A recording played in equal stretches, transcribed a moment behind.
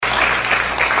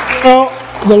Well,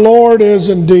 the Lord is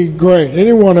indeed great.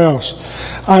 Anyone else?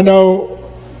 I know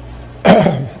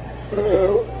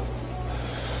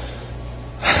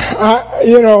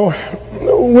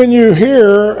when you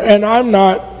hear, and I'm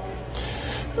not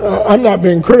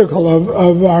being critical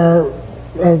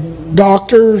of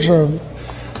doctors, of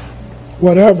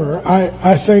whatever.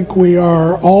 I think we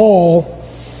are all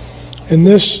in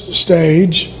this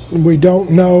stage. We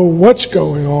don't know what's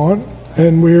going on,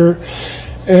 and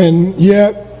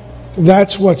yet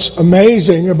that's what's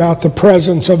amazing about the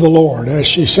presence of the Lord. As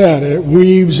she said, it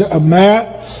weaves a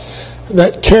mat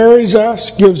that carries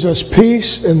us, gives us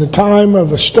peace in the time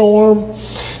of a storm.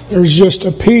 There's just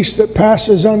a peace that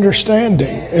passes understanding.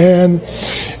 And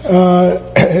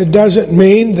it doesn't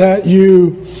mean that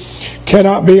you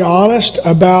cannot be honest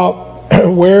about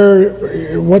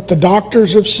what the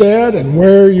doctors have said and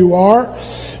where you are.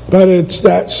 But it's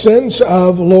that sense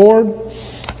of, Lord,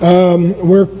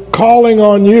 we're calling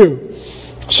on you.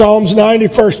 Psalms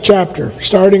 91st chapter,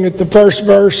 starting at the first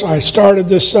verse. I started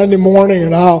this Sunday morning,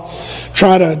 and I'll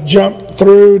try to jump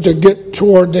through to get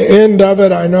toward the end of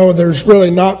it. I know there's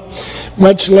really not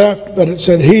much left, but it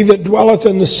said, "He that dwelleth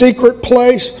in the secret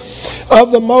place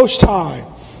of the Most High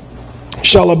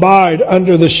shall abide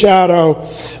under the shadow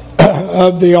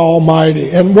of the Almighty."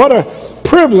 And what a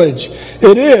privilege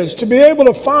it is to be able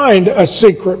to find a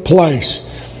secret place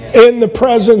in the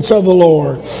presence of the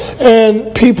Lord.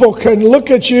 And people can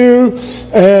look at you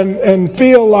and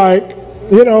feel like,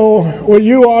 well,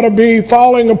 you ought to be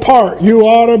falling apart. You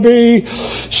ought to be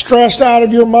stressed out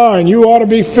of your mind. You ought to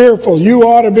be fearful. You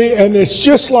ought to be, and it's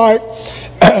just like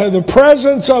the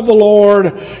presence of the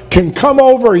Lord can come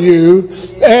over you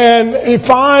and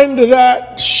find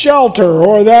that shelter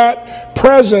or that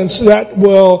presence that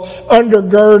will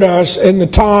undergird us in the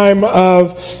time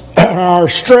of our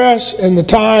stress, in the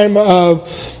time of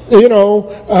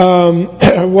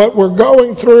what we're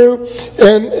going through.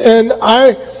 And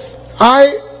I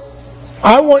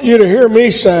want you to hear me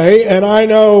say, and I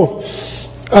know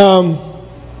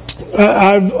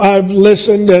I've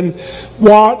listened and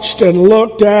watched and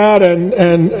looked at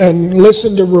and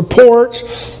listened to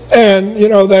reports, and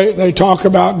they talk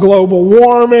about global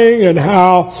warming and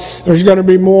how there's going to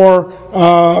be more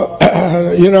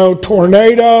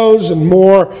tornadoes and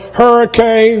more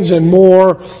hurricanes and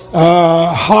more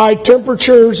high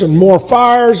temperatures and more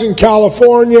fires in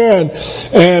California,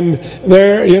 and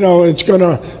there it's going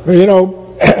to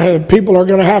people are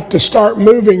going to have to start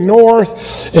moving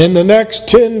north in the next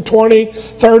 10, 20,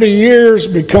 30 years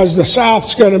because the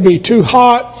South's going to be too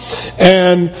hot.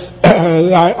 And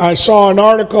I saw an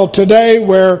article today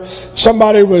where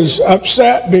somebody was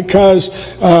upset because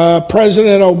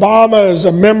President Obama is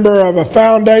a member of a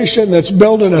foundation that's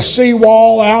building a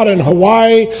seawall out in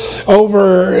Hawaii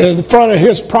over in front of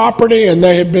his property, and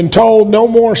they had been told no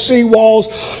more seawalls,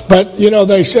 but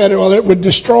they said, well, it would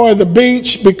destroy the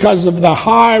beach because of the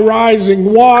high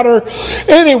rising water.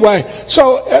 Anyway,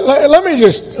 so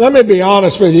let me be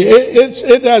honest with you.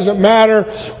 It doesn't matter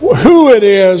who it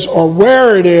is or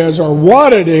where it is or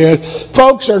what it is.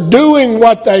 Folks are doing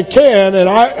what they can. And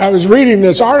I was reading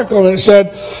this article, and it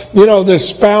said,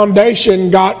 this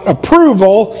foundation got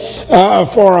approval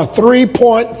for a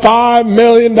 $3.5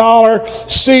 million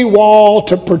seawall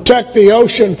to protect the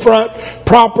oceanfront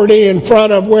property in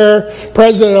front of where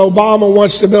President Obama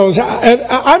wants to build his house. And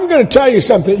I'm going to tell you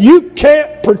something. You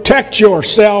can't protect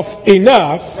yourself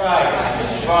enough.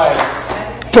 Right.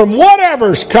 From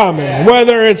whatever's coming,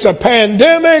 whether it's a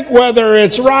pandemic, whether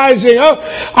it's rising up.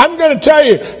 I'm going to tell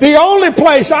you, the only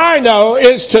place I know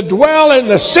is to dwell in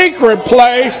the secret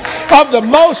place of the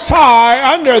Most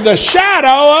High under the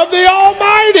shadow of the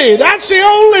Almighty. That's the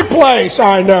only place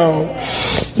I know.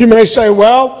 You may say,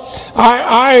 well,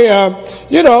 and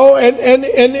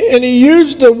he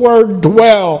used the word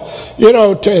dwell,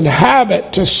 to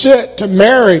inhabit, to sit, to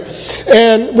marry.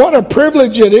 And what a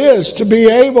privilege it is to be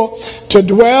able to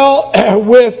dwell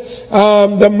with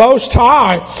the Most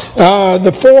High.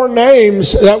 The four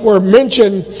names that were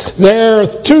mentioned there,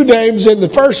 two names in the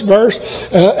first verse,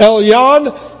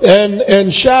 Elyon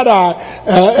and Shaddai,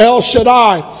 El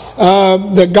Shaddai,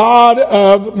 the God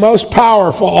of most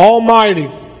powerful, almighty.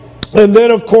 And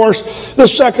then, of course, the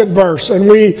second verse, and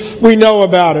we know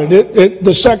about it.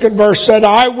 The second verse said,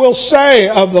 "I will say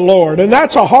of the Lord." And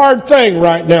that's a hard thing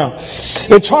right now.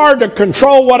 It's hard to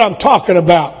control what I'm talking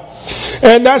about.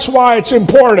 And that's why it's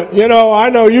important. You know, I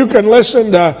know you can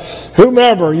listen to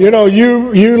whomever, you know,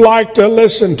 you like to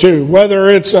listen to, whether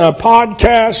it's a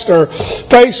podcast or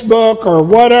Facebook or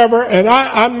whatever. And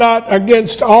I'm not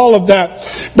against all of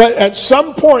that. But at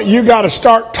some point, you got to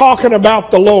start talking about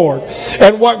the Lord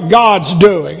and what God's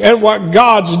doing and what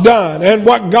God's done and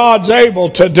what God's able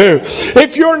to do.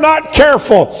 If you're not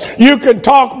careful, you can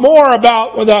talk more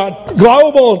about the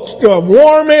global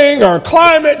warming or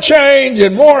climate change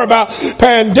and more about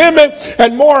pandemic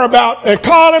and more about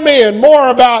economy and more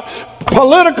about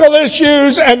political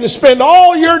issues, and to spend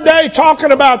all your day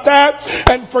talking about that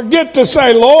and forget to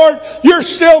say, Lord, you're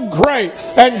still great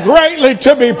and greatly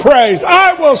to be praised.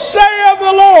 I will say of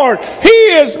the Lord, He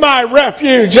is my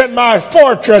refuge and my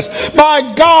fortress,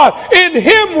 my God, in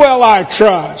Him will I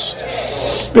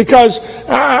trust. Because,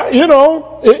 you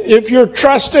know, if you're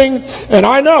trusting, and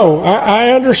I know,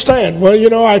 I understand, well, you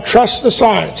know, I trust the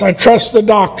science, I trust the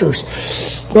doctors.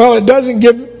 Well, it doesn't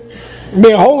give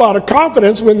me a whole lot of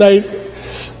confidence when they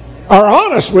are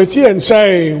honest with you and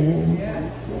say,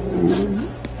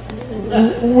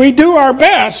 we do our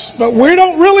best, but we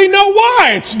don't really know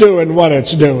why it's doing what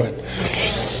it's doing.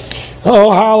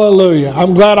 Oh, hallelujah.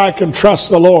 I'm glad I can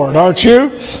trust the Lord, aren't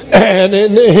you? And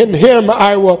in Him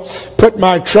I will put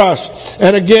my trust.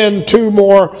 And again, two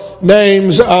more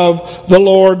names of the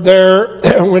Lord there,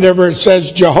 whenever it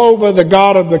says Jehovah, the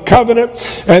God of the covenant,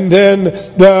 and then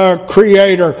the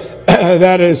Creator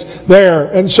that is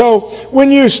there. And so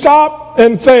when you stop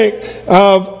and think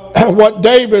of what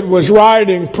David was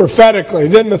writing prophetically.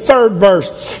 Then the third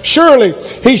verse, surely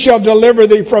He shall deliver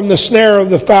thee from the snare of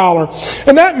the fowler.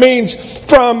 And that means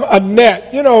from a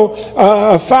net. You know,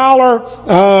 a fowler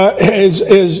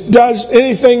does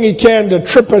anything he can to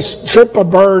trip a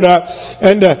bird up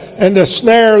and to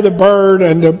snare the bird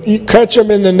and to catch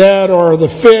him in the net or the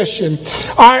fish. And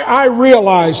I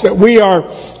realize that we are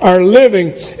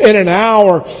living in an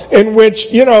hour in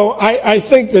which, you know, I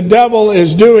think the devil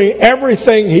is doing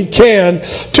everything he can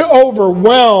to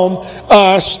overwhelm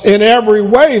us in every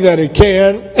way that he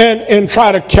can and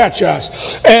try to catch us.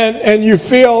 And you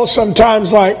feel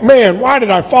sometimes like, man, why did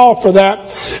I fall for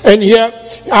that? And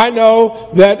yet I know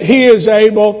that He is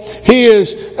able. He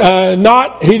is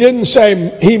He didn't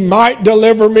say He might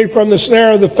deliver me from the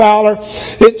snare of the fowler.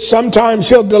 Sometimes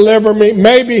He'll deliver me.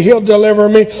 Maybe He'll deliver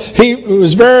me. He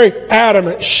was very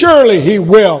adamant. Surely He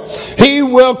will. He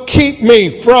will keep me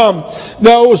from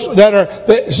those that are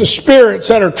the spirits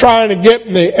that are trying to get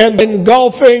me, and the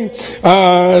engulfing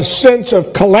sense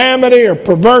of calamity or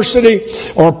perversity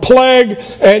or plague.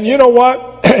 And you know what?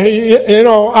 You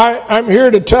know, I'm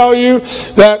here to tell you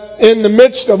that in the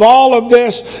midst of all of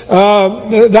this,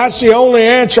 that's the only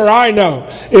answer I know,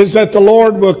 is that the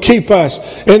Lord will keep us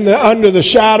under the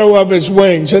shadow of His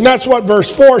wings. And that's what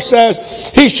verse 4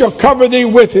 says. He shall cover thee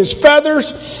with His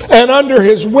feathers, and under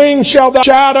His wings shall thou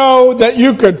shadow that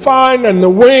you could find in the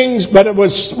wings, but it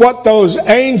was what those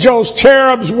angels,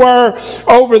 cherubs were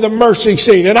over the mercy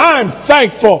seat. And I'm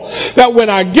thankful that when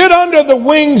I get under the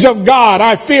wings of God,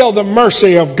 I feel the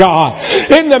mercy of God.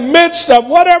 In the midst of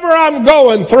whatever I'm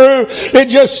going through, it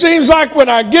just seems like when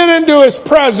I get into His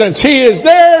presence, He is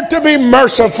there to be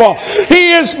merciful.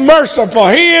 He is merciful.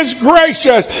 He is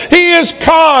gracious. He is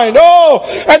kind. Oh,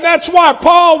 and that's why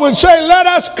Paul would say, let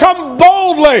us come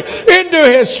boldly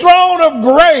into His throne of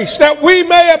grace that we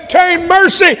may obtain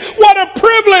mercy. What a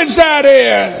privilege that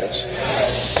is,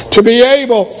 to be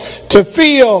able to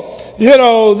feel, you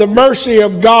know, the mercy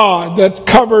of God that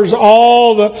covers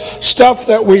all the stuff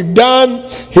that we've done.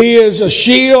 He is a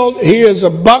shield. He is a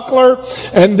buckler.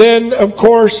 And then, of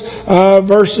course,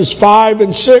 verses 5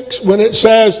 and 6, when it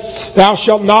says, thou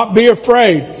shalt not be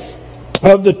afraid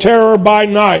of the terror by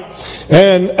night,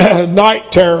 and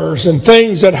night terrors and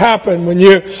things that happen when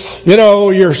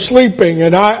you're sleeping,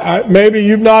 and maybe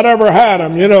you've not ever had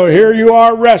them. You know, here you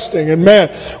are resting, and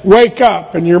man, wake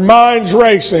up and your mind's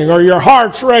racing or your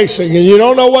heart's racing and you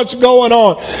don't know what's going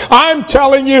on. I'm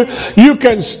telling you,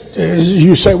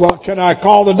 you say, well, can I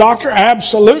call the doctor?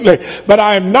 Absolutely. But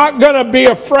I'm not going to be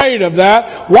afraid of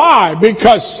that. Why?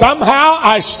 Because somehow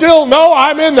I still know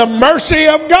I'm in the mercy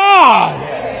of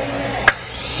God.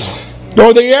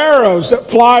 Or the arrows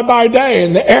that fly by day,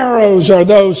 and the arrows are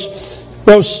those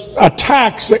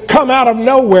attacks that come out of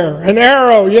nowhere. An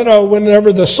arrow, you know,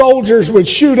 whenever the soldiers would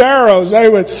shoot arrows, they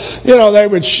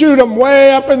would shoot them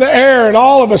way up in the air, and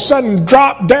all of a sudden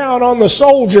drop down on the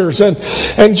soldiers, and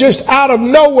just out of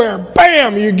nowhere,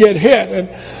 bam, you get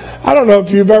hit. I don't know if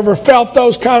you've ever felt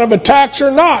those kind of attacks or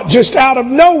not, just out of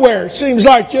nowhere. It seems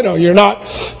like, you're not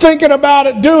thinking about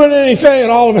it, doing anything,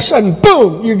 and all of a sudden,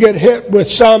 boom, you get hit with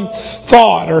some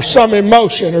thought or some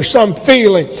emotion or some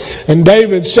feeling. And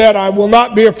David said, I will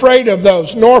not be afraid of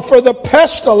those, nor for the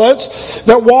pestilence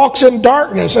that walks in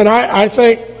darkness. And I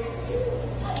think,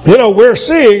 we're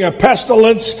seeing a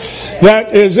pestilence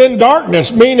that is in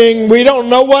darkness, meaning we don't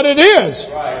know what it is.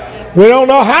 We don't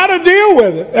know how to deal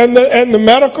with it. And the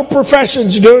medical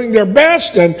profession's doing their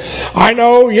best. And I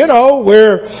know,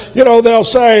 they'll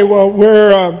say, well,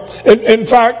 in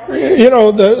fact,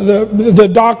 the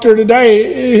doctor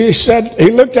today,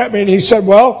 he looked at me and he said,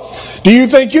 well, do you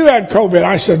think you had COVID?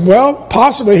 I said, well,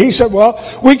 possibly. He said, well,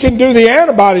 we can do the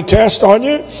antibody test on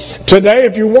you today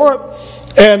if you want.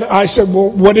 And I said, well,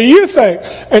 what do you think?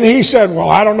 And he said, well,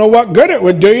 I don't know what good it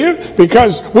would do you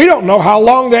because we don't know how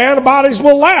long the antibodies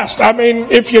will last. I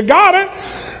mean, if you got it.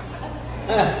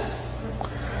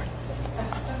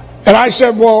 And I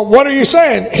said, well, what are you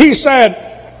saying? He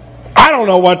said, I don't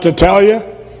know what to tell you.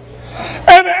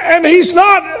 And he's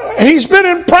been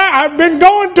in practice. I've been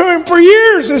going to him for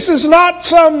years. This is not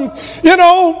some,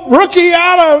 rookie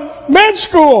out of med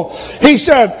school. He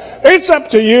said, it's up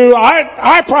to you.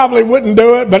 I probably wouldn't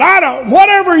do it, but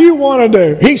whatever you want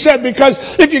to do. He said, because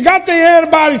if you got the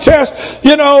antibody test,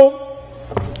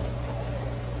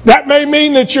 that may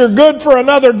mean that you're good for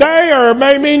another day or it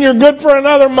may mean you're good for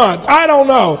another month. I don't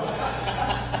know.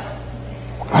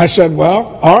 I said,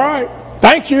 well, all right.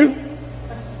 Thank you.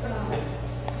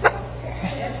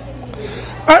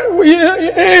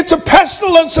 It's a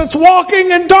pestilence that's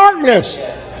walking in darkness.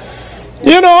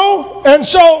 And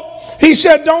so he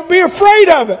said, don't be afraid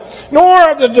of it,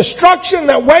 nor of the destruction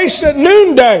that wastes at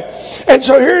noonday. And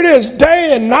so here it is,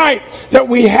 day and night, that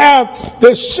we have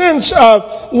this sense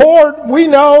of, Lord, we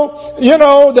know,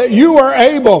 that you are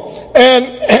able.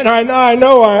 And I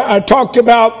know I talked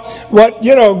about what,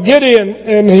 Gideon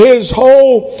and his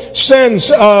whole sense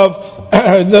of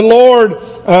the Lord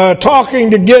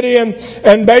talking to Gideon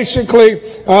and basically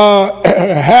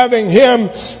having him,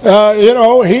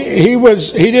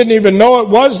 he didn't even know it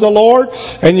was the Lord,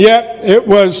 and yet it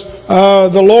was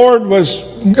the Lord was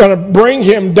going to bring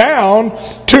him down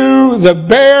to the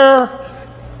bare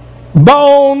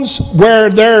bones where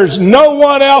there's no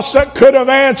one else that could have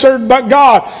answered but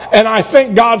God. And I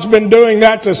think God's been doing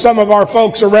that to some of our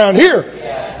folks around here.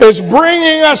 Is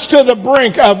bringing us to the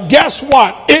brink of, guess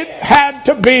what? It had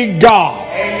to be God.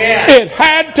 Amen. It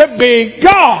had to be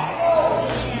God.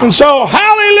 And so,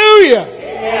 hallelujah.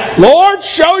 Amen. Lord,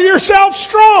 show yourself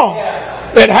strong.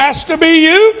 It has to be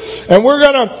you, and we're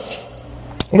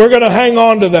gonna hang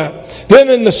on to that. Then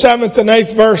in the 7th and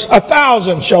 8th verse,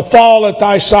 1,000 shall fall at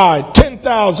thy side,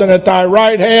 10,000 at thy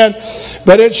right hand,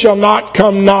 but it shall not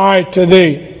come nigh to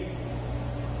thee.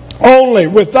 Only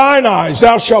with thine eyes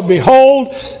thou shalt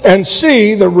behold and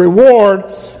see the reward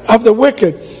of the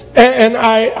wicked. And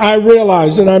I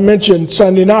realized, and I mentioned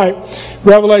Sunday night,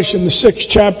 Revelation the 6th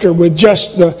chapter, with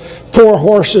just the 4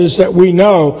 horses that we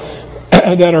know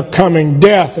that are coming,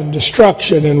 death and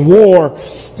destruction and war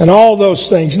and all those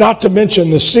things, not to mention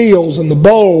the seals and the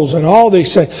bowls and all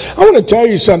these things. I want to tell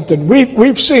you something.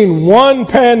 We've seen one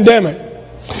pandemic.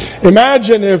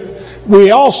 Imagine if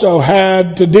we also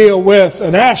had to deal with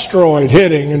an asteroid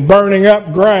hitting and burning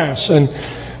up grass and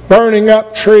burning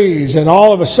up trees, and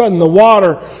all of a sudden the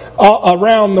water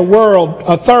around the world,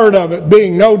 a third of it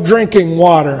being no drinking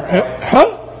water.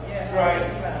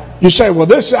 You say,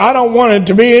 well, I don't want it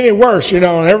to be any worse, and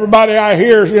everybody I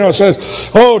hear, says,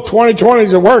 oh, 2020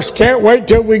 is the worst. Can't wait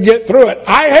till we get through it.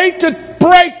 I hate to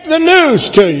break the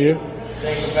news to you,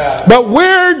 but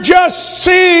we're just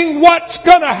seeing what's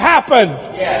going to happen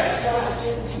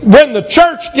when the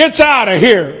church gets out of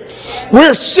here.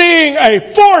 We're seeing a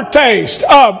foretaste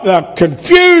of the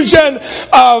confusion,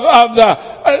 of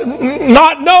the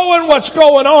not knowing what's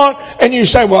going on. And you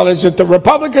say, well, is it the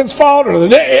Republicans' fault?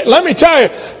 Let me tell you,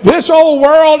 this old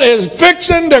world is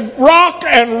fixing to rock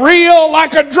and reel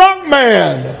like a drunk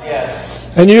man.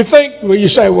 Yes. And you think, you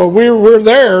say, well, we're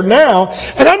there now.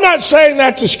 And I'm not saying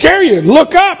that to scare you.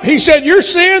 Look up. He said, you're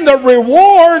seeing the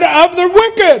reward of the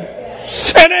wicked.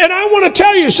 And I want to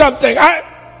tell you something. I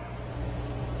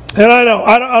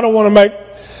don't want to make,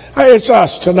 it's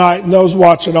us tonight and those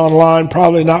watching online,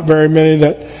 probably not very many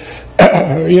that,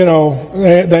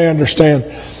 they understand.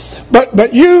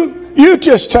 But you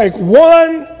just take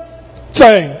one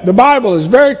thing. The Bible is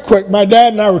very quick. My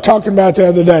dad and I were talking about it the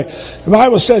other day. The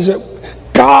Bible says that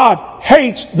God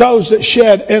hates those that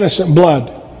shed innocent blood.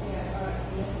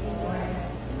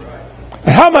 And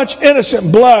how much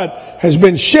innocent blood has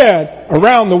been shed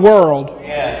around the world?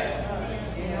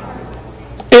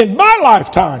 in my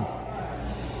lifetime.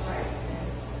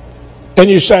 And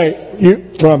you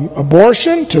say, from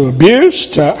abortion to abuse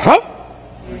to,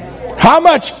 how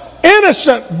much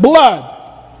innocent blood?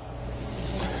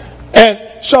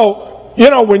 And so,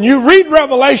 when you read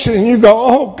Revelation and you go,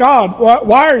 oh God,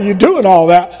 why are you doing all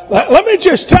that? Let me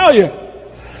just tell you,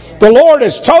 the Lord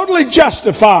is totally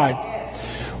justified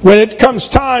when it comes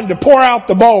time to pour out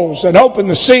the bowls and open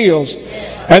the seals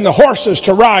and the horses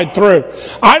to ride through.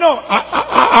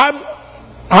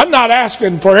 I'm not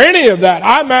asking for any of that.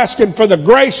 I'm asking for the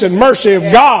grace and mercy of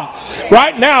God.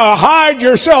 Right now, hide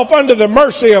yourself under the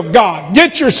mercy of God.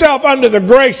 Get yourself under the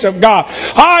grace of God.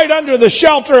 Hide under the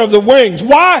shelter of the wings.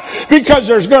 Why? Because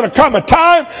there's going to come a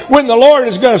time when the Lord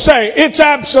is going to say, it's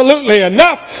absolutely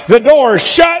enough. The door is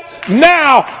shut.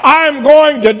 Now I'm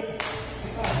going to...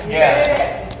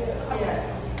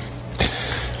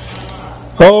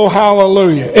 Oh,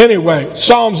 hallelujah. Anyway,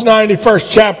 Psalms 91st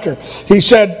chapter. He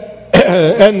said,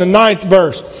 in the 9th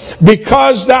verse,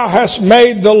 because thou hast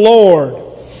made the Lord,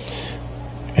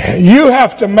 you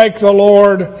have to make the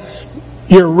Lord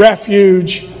your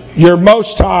refuge, your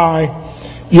most high,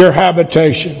 your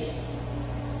habitation.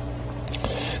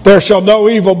 There shall no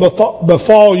evil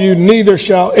befall you, neither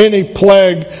shall any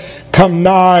plague come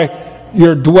nigh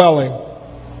your dwelling.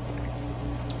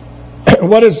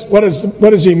 What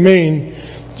does he mean?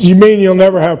 Do you mean you'll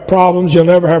never have problems, you'll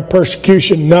never have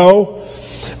persecution? No.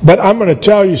 But I'm going to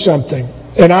tell you something,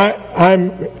 and I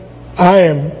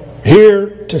am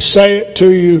here to say it to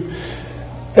you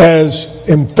as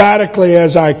emphatically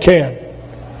as I can.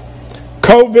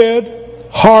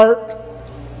 COVID, heart,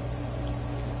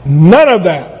 none of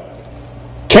that.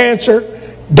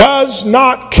 Cancer does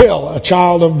not kill a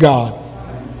child of God.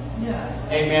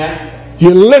 Amen.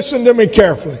 You listen to me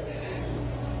carefully.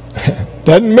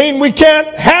 Doesn't mean we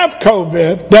can't have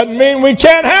COVID. Doesn't mean we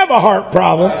can't have a heart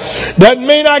problem. Doesn't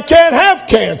mean I can't have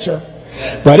cancer.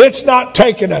 But it's not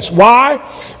taking us. Why?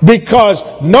 Because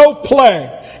no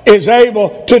plague is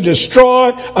able to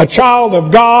destroy a child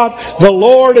of God. The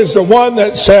Lord is the one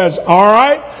that says, all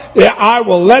right, I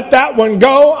will let that one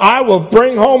go. I will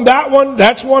bring home that one.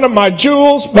 That's one of my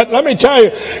jewels. But let me tell you,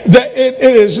 that it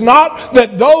is not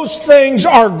that those things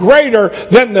are greater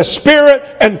than the Spirit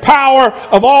and power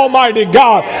of Almighty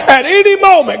God. At any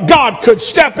moment, God could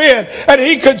step in and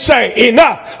He could say,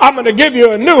 enough. I'm going to give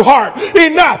you a new heart.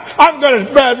 Enough. I'm going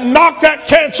to knock that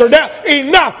cancer down.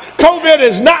 Enough. COVID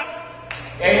is not...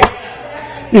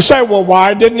 You say, well,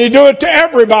 why didn't He do it to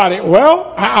everybody?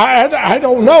 Well, I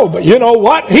don't know. But you know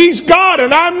what? He's God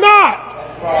and I'm not.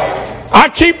 I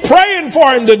keep praying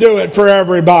for Him to do it for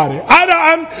everybody.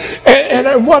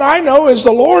 And what I know is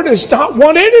the Lord does not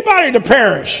want anybody to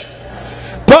perish.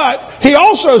 But He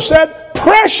also said,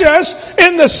 precious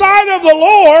in the sight of the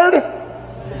Lord.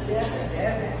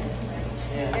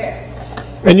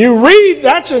 And you read,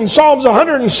 that's in Psalms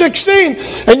 116,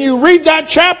 and you read that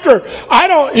chapter.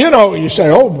 You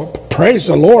say, oh, praise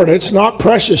the Lord, it's not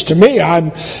precious to me.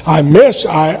 I'm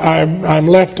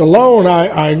left alone.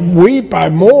 I weep, I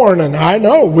mourn, and I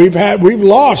know we've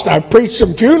lost. I've preached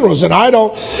some funerals, and I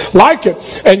don't like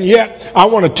it. And yet, I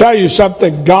want to tell you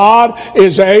something. God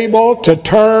is able to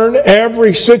turn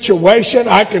every situation.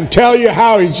 I can tell you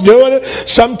how He's doing it.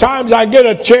 Sometimes I get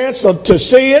a chance to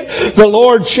see it. The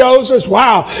Lord shows us,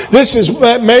 wow, this is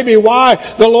maybe why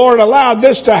the Lord allowed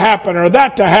this to happen or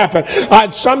that to happen.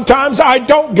 Sometimes I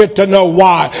don't get to know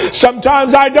why.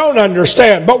 Sometimes I don't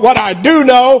understand. But what I do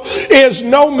know is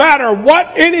no matter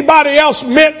what anybody else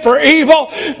meant for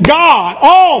evil, God,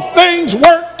 all things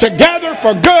work together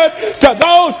for good to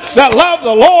those that love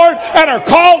the Lord and are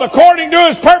called according to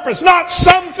His purpose. Not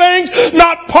some things,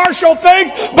 not partial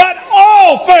things, but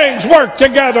all things work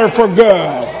together for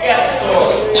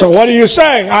good. So what are you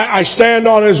saying? I stand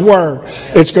on His word.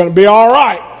 It's going to be all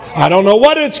right. I don't know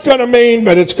what it's going to mean,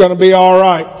 but it's going to be all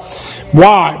right.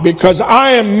 Why? Because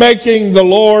I am making the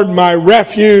Lord my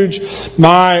refuge,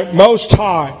 my most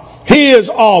high. He is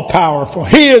all powerful.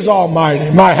 He is almighty,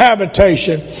 my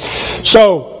habitation.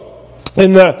 So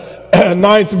in the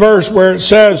 9th verse where it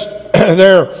says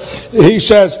there, he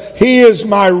says, He is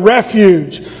my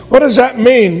refuge. What does that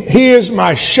mean? He is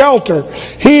my shelter.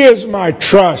 He is my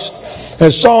trust.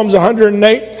 As Psalms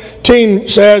 118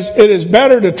 says, it is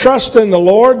better to trust in the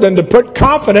Lord than to put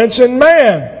confidence in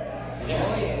man.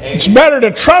 It's better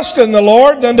to trust in the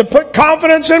Lord than to put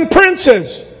confidence in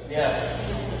princes.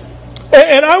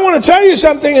 And I want to tell you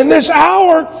something in this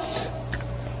hour,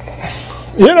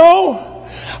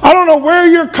 I don't know where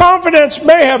your confidence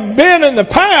may have been in the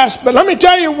past, but let me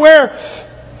tell you where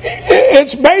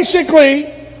it's basically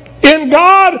in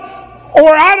God, or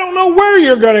I don't know where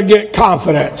you're going to get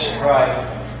confidence.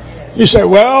 Right. You say,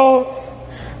 well,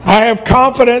 I have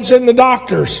confidence in the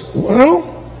doctors.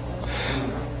 Well,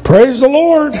 praise the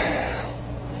Lord.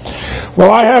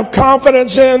 Well, I have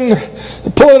confidence in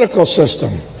the political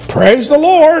system. Praise the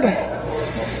Lord.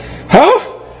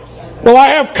 Huh? Well, I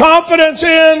have confidence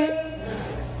in,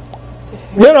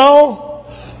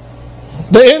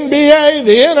 the NBA,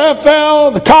 the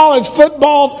NFL, the college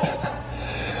football.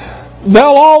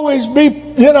 There'll always be,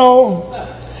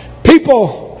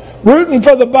 people rooting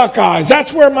for the Buckeyes.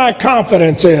 That's where my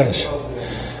confidence is.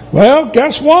 Well,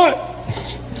 guess what?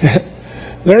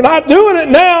 They're not doing it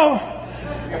now.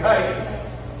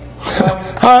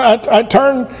 I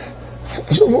turned,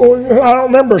 I don't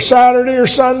remember, Saturday or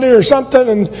Sunday or something,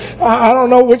 and I don't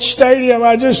know which stadium.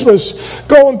 I just was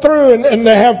going through, and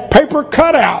they have paper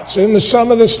cutouts in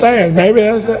some of the stands.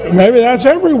 Maybe that's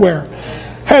everywhere.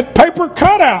 Had paper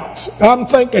cutouts. I'm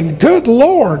thinking, good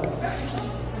Lord.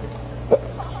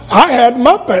 I had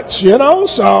Muppets,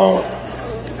 so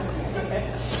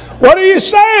what are you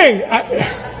saying?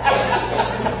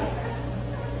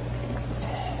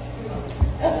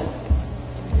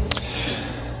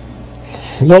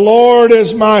 The Lord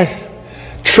is my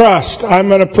trust. I'd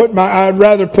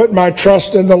rather put my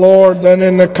trust in the Lord than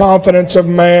in the confidence of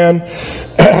man.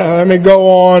 Let me go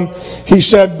on. He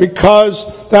said, because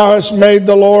thou hast made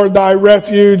the Lord thy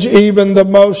refuge, even the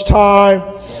Most High,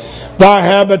 thy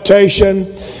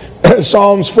habitation.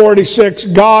 Psalms 46,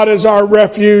 God is our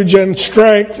refuge and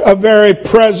strength, a very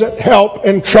present help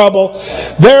in trouble.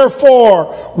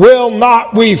 Therefore will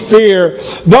not we fear,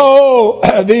 though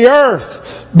the earth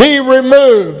be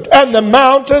removed, and the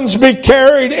mountains be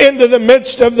carried into the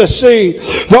midst of the sea.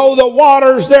 Though the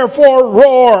waters therefore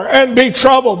roar and be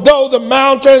troubled, though the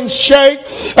mountains shake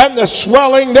and the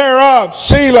swelling thereof.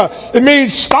 Selah. It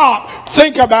means stop.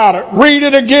 Think about it. Read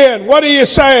it again. What are you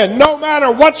saying? No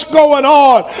matter what's going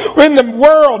on in the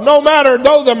world, no matter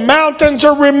though the mountains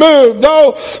are removed,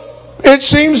 though it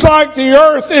seems like the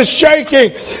earth is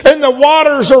shaking and the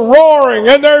waters are roaring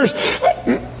and there's...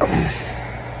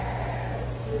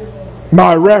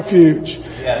 My refuge,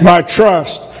 my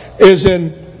trust is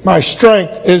in, my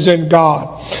strength is in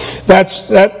God.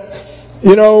 Brother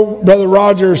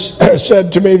Rogers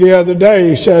said to me the other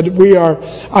day, he said,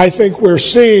 I think we're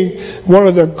seeing one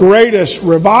of the greatest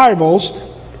revival,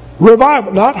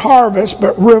 not harvest,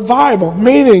 but revival,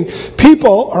 meaning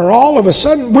people are all of a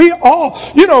sudden,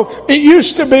 it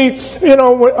used to be,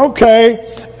 okay,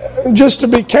 just to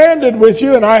be candid with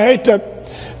you, and I hate to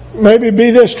maybe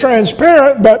be this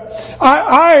transparent, but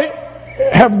I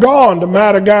have gone to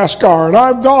Madagascar, and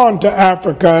I've gone to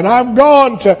Africa, and I've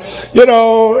gone to,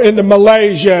 into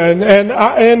Malaysia and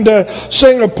into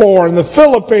Singapore and the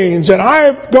Philippines, and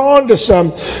I've gone to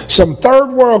some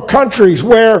third world countries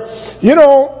where,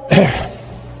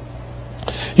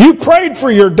 you prayed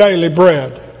for your daily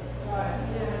bread.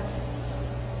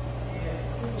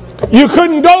 You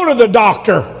couldn't go to the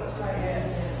doctor.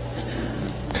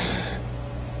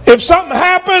 If something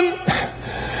happened,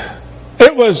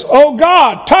 it was, oh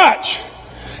God, touch.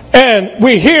 And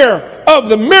we hear of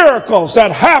the miracles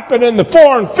that happen in the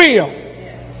foreign field.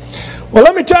 Well,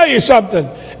 let me tell you something.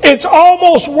 It's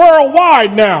almost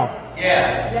worldwide now.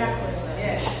 Yes.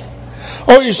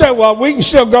 Oh, you say, well, we can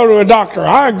still go to a doctor.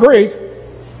 I agree.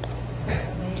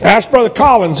 Ask Brother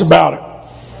Collins about it.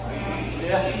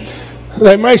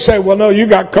 They may say, well, no, you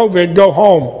got COVID, go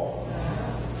home.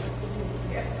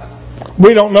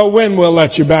 We don't know when we'll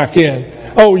let you back in.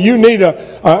 Oh, you need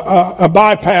a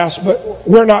bypass, but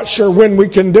we're not sure when we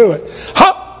can do it.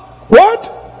 Huh?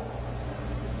 What?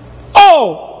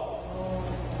 Oh!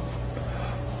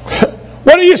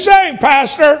 What are you saying,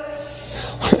 Pastor?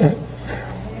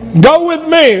 Go with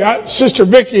me. Sister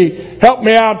Vicky helped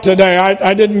me out today.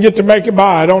 I didn't get to make it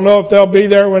by. I don't know if they'll be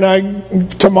there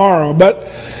tomorrow, but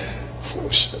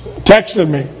texted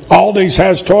me. Aldi's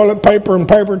has toilet paper and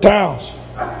paper towels.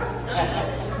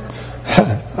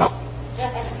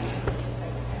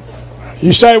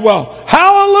 You say, well,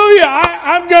 hallelujah,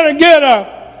 I'm going to get I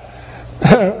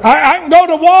can go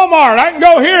to Walmart, I can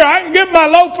go here, I can get my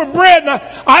loaf of bread. And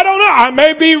I don't know, I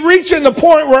may be reaching the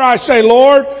point where I say,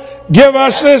 Lord, give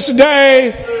us this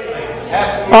day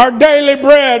our daily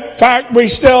bread. In fact,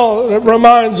 it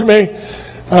reminds me,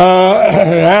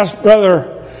 ask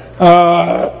Brother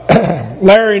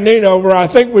Larry Neenover, I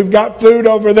think we've got food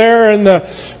over there in the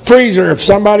freezer if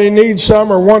somebody needs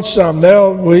some or wants some.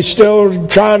 We're still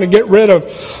trying to get rid of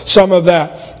some of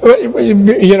that.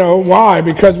 You know, why?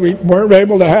 Because we weren't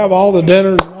able to have all the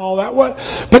dinners and all that.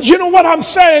 But you know what I'm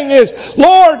saying is,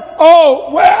 Lord,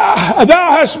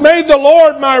 thou hast made the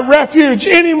Lord my refuge.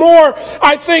 Anymore,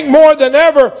 I think more than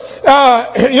ever,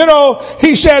 you know,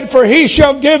 he said, for he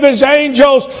shall give his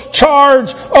angels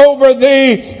charge over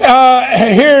thee.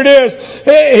 Here it is.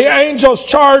 Angels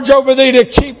charge over thee to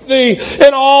keep thee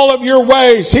in all of your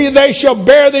ways. They shall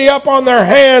bear thee up on their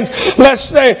hands,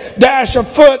 lest they dash a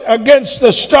foot against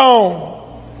the stone.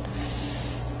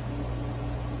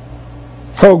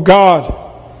 Oh God.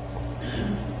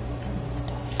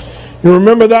 You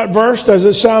remember that verse? Does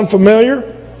it sound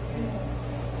familiar?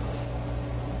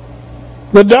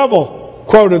 The devil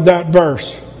quoted that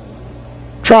verse,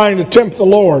 trying to tempt the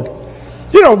Lord.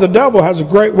 You know, the devil has a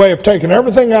great way of taking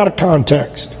everything out of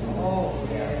context.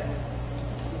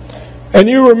 And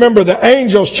you remember the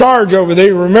angels charge over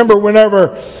thee. Remember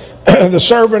whenever the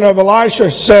servant of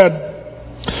Elisha said,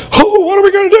 oh, what are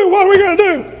we going to do? What are we going to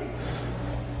do?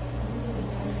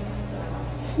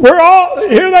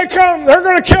 Here they come. They're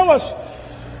going to kill us.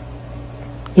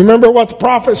 You remember what the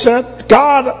prophet said?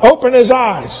 God, open his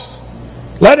eyes.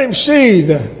 Let him see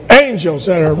the angels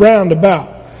that are round about.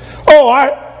 Oh,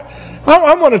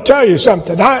 I'm going to tell you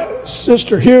something.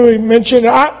 Sister Huey mentioned,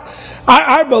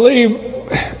 I believe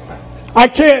I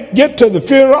can't get to the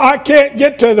funeral. I can't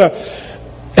get to the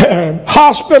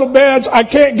hospital beds. I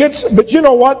can't get, but you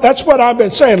know what? That's what I've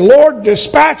been saying. Lord,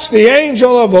 dispatch the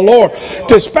angel of the Lord.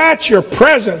 Dispatch your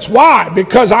presence. Why?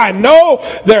 Because I know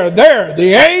they're there.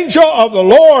 The angel of the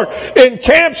Lord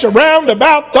encamps around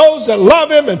about those that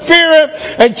love him and fear him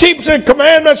and keeps his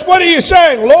commandments. What are you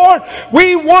saying? Lord,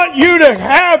 we want you to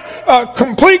have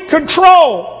complete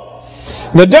control.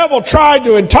 The devil tried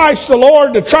to entice the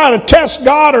Lord to try to test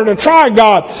God or to try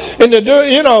God into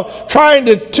trying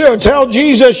to tell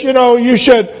Jesus, you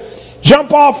should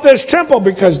jump off this temple,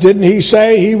 because didn't he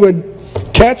say he would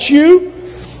catch you?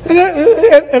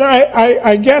 And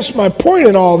I guess my point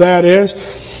in all that is,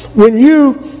 when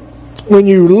you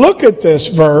look at this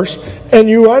verse and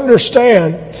you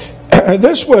understand,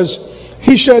 this was,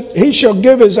 he shall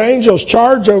give his angels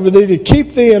charge over thee to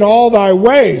keep thee in all thy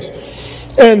ways.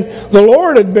 And the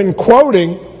Lord had been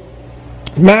quoting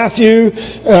Matthew.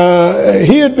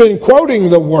 He had been quoting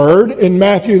the word in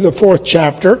Matthew, the 4th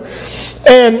chapter.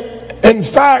 And in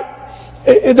fact,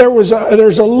 there's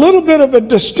a little bit of a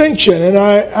distinction, and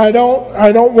I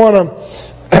don't want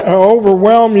to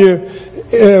overwhelm you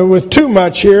with too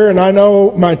much here, and I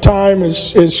know my time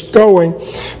is going.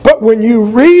 But when you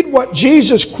read what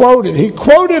Jesus quoted, he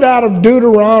quoted out of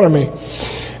Deuteronomy.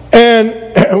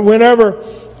 And whenever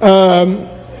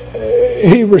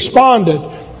he responded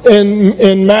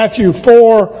in Matthew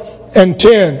 4 and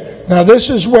 10. Now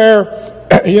this is where,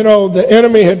 the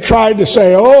enemy had tried to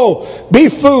say, oh, be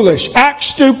foolish, act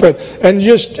stupid, and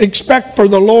just expect for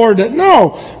the Lord to...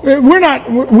 No,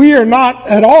 we are not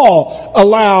at all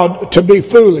allowed to be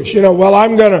foolish.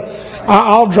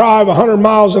 I'll drive 100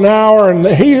 miles an hour and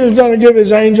he is going to give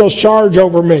his angels charge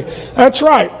over me. That's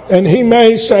right. And he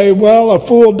may say, well, a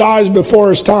fool dies before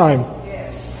his time.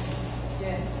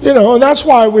 And that's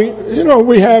why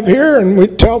we have here, and we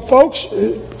tell folks,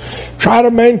 try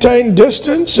to maintain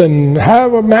distance and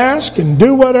have a mask and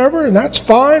do whatever, and that's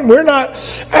fine. We're not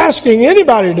asking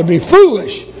anybody to be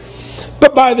foolish.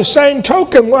 But by the same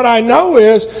token, what I know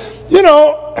is,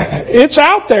 it's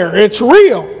out there. It's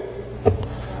real.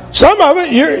 Some of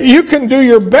it, you can do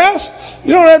your best.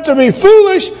 You don't have to be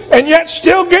foolish and yet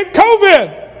still get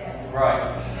COVID.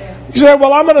 Right. You say,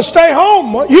 well, I'm going to stay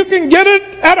home. Well, you can get it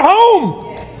at home.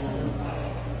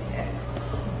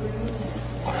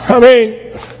 I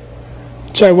mean,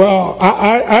 say, well,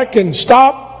 I can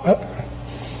stop.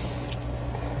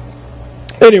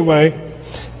 Anyway,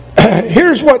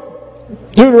 here's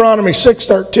what Deuteronomy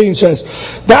 6:13 says.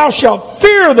 Thou shalt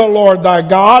fear the Lord thy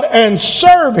God and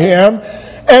serve him,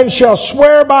 and shall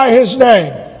swear by his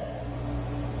name.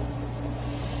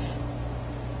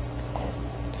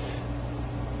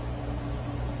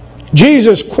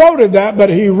 Jesus quoted that, but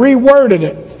he reworded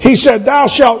it. He said, thou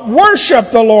shalt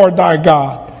worship the Lord thy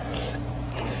God,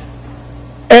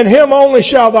 and him only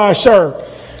shall thou serve.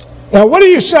 Now, what are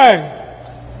you saying?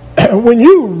 When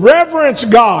you reverence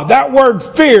God, that word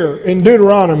fear in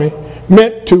Deuteronomy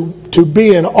meant to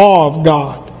be in awe of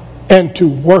God and to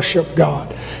worship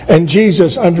God. And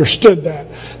Jesus understood that.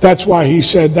 That's why he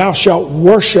said, thou shalt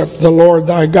worship the Lord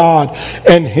thy God,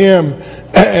 and him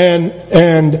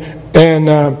and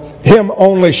and him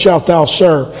only shalt thou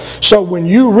serve. So when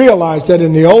you realize that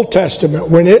in the Old Testament,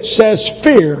 when it says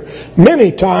fear,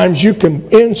 many times you can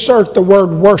insert the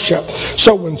word worship.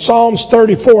 So when Psalms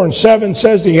 34:7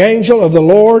 says, the angel of the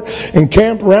Lord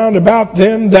encamp round about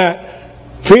them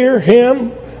that fear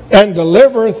him and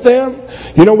delivereth them.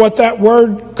 You know what that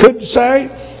word could say?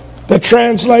 The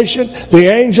translation, the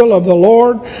angel of the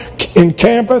Lord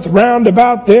encampeth round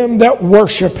about them that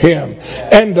worship him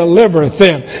and delivereth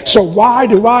them. So why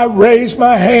do I raise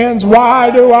my hands?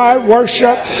 Why do I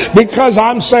worship? Because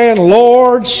I'm saying,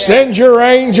 Lord, send your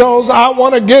angels. I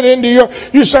want to get into your...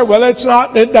 You say, well, it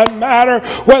doesn't matter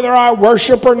whether I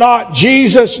worship or not.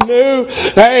 Jesus knew.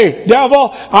 Hey, devil,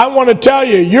 I want to tell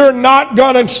you, you're not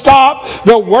going to stop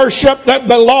the worship that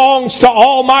belongs to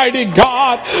Almighty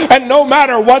God. And no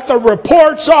matter what the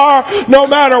reports are, no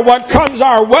matter what comes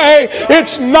our way,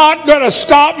 it's not going to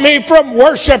stop me from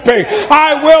worshiping.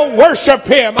 I will worship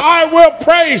him. I will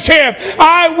praise him.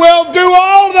 I will do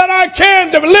all that I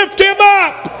can to lift him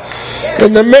up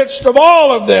in the midst of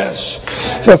all of this.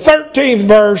 The 13th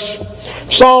verse,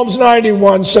 Psalms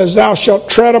 91 says, thou shalt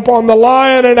tread upon the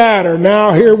lion and adder.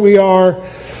 Now here we are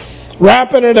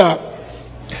wrapping it up.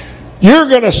 You're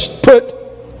going to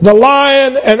put the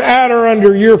lion and adder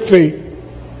under your feet.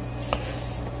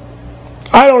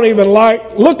 I don't even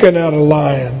like looking at a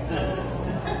lion.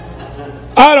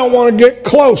 I don't want to get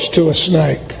close to a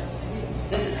snake.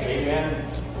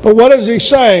 But what is he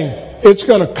saying? It's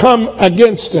going to come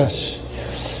against us.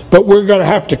 But we're going to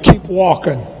have to keep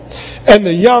walking. And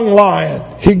the young lion,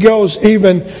 he goes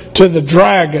even to the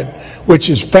dragon,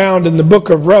 which is found in the book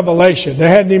of Revelation. They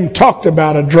hadn't even talked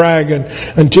about a dragon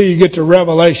until you get to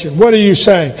Revelation. What are you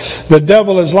saying? The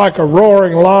devil is like a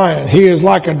roaring lion. He is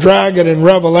like a dragon in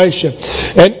Revelation.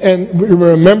 And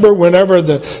remember whenever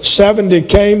the 70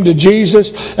 came to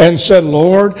Jesus and said,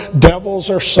 Lord, devils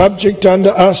are subject unto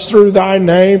us through thy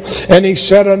name. And he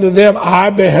said unto them, I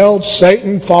beheld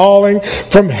Satan falling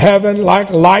from heaven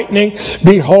like lightning.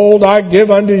 Behold, I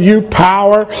give unto you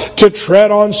power to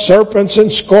tread on serpents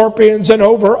and scorpions and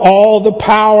over all the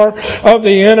power of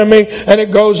the enemy. And it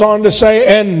goes on to say,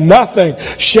 and nothing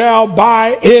shall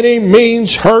by any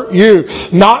means hurt you.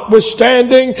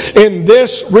 Notwithstanding, in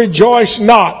this rejoice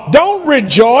not. Don't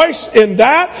rejoice in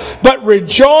that, but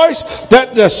rejoice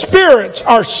that the spirits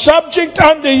are subject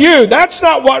unto you. That's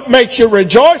not what makes you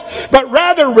rejoice, but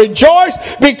rather rejoice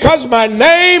because my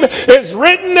name is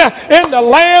written in the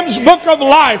Lamb's book of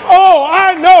life. Oh,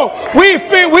 I know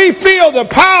we feel the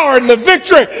power and the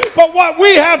victory, but what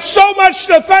we have so much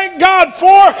to thank God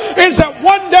for is that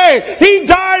one day he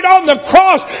died on the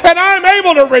cross and I'm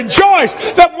able to rejoice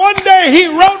that one day he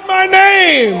wrote my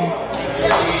name.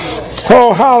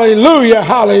 Oh, hallelujah,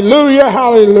 hallelujah,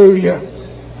 hallelujah.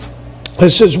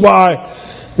 This is why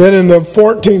then in the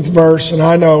 14th verse, and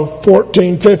I know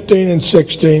 14, 15, and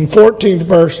 16, 14th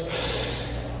verse,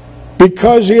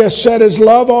 because he has set his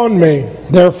love on me,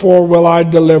 therefore will I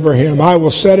deliver him. I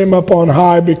will set him up on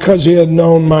high because he had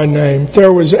known my name. If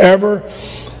there was ever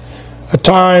a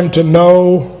time to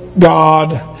know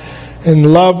God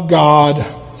and love God,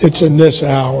 it's in this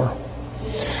hour.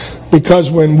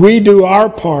 Because when we do our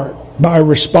part by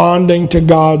responding to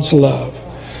God's love,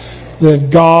 then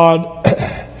God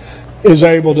is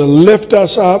able to lift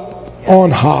us up on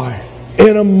high.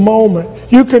 In a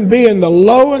moment, you can be in the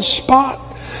lowest spot,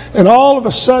 and all of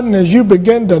a sudden, as you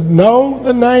begin to know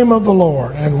the name of the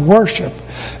Lord and worship,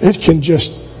 it can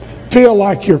just feel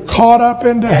like you're caught up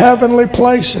into heavenly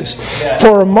places.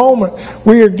 For a moment,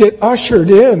 we get ushered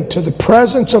into the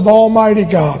presence of Almighty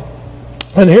God.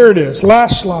 And here it is,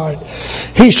 last slide.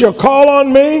 He shall call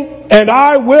on me, and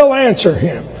I will answer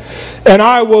him, and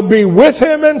I will be with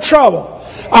him in trouble.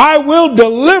 I will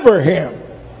deliver him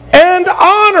and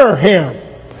honor him.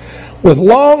 With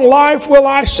long life will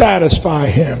I satisfy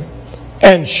him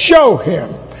and show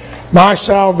him my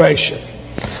salvation.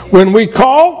 When we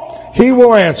call, he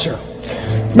will answer.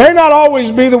 May not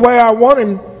always be the way I want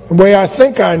him, the way I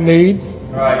think I need.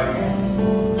 Right.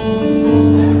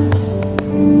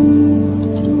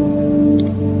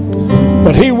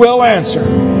 But he will answer.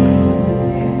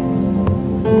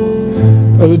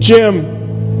 Brother Jim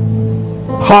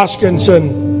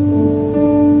Hoskinson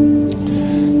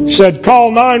said,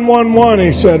 call 911.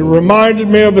 He said, it reminded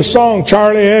me of a song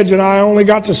Charlie Edge and I only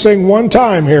got to sing one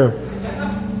time here.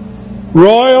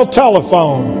 Royal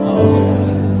Telephone.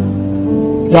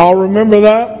 Y'all remember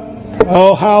that?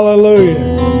 Oh,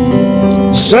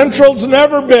 hallelujah. Central's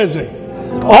never busy.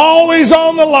 Always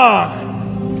on the line.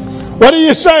 What are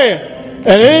you saying?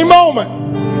 At any moment,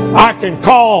 I can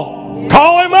call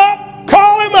him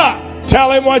up,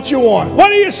 tell him what you want. What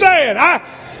are you saying?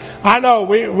 I know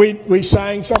we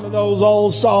sang some of those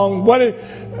old songs.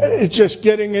 It's just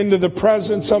getting into the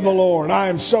presence of the Lord. I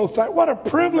am so thankful. What a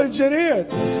privilege it is.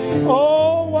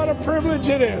 Oh, what a privilege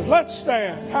it is. Let's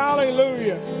stand.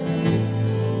 Hallelujah.